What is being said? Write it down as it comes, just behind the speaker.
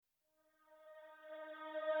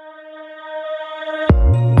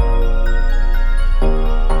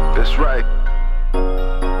right.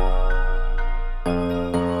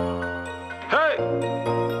 Hey,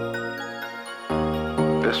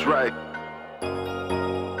 that's right.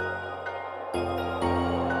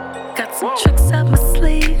 Got some tricks up my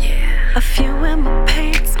sleeve, a few in my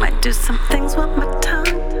pants. Might do some things with my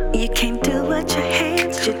tongue. You can't do with your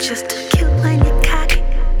hands. You're just too cute when you're cocky.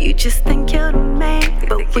 You just think you're the man,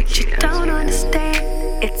 but what you don't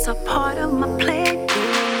understand, it's a part of my plan.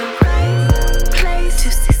 You're in the right place to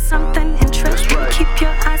see something interesting. Right. Keep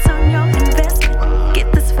your eyes on your investment.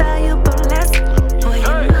 Get this valuable lesson. Boy,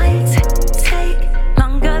 you might take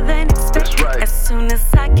longer than expected. Right. As soon as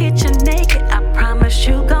I get you naked, I promise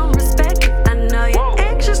you gon' respect it. I know you're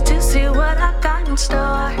anxious to see what I got in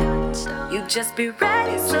store. You just be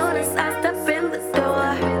ready soon as I step in the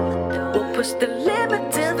door. We'll push the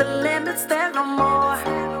limit till the limit's there no more.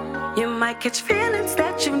 You might catch feelings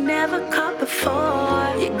that you never caught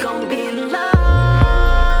before. You're gon' be in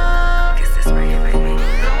love. Is this right, baby?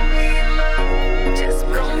 Gon' be in love. Just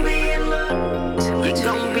gon' be in love. You're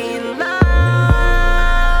gon' be in love.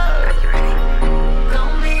 Are you ready?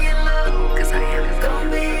 Gon' be in love. 'Cause I am. Gon'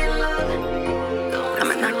 be in love.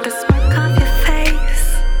 I'ma knock the smoke off your face.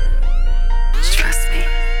 Trust me,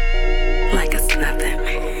 like it's nothing.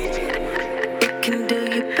 It can do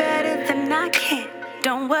you better than I can.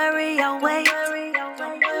 Don't worry, I'll wait.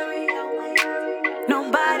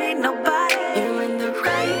 Nobody, you're in the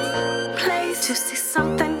right place to see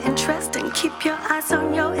something interesting. Keep your eyes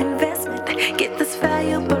on your investment. Get this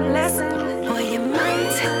valuable lesson. Boy, you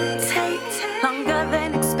might take longer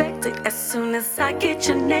than expected. As soon as I get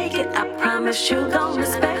you naked, I promise you gon'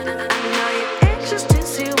 respect it. I know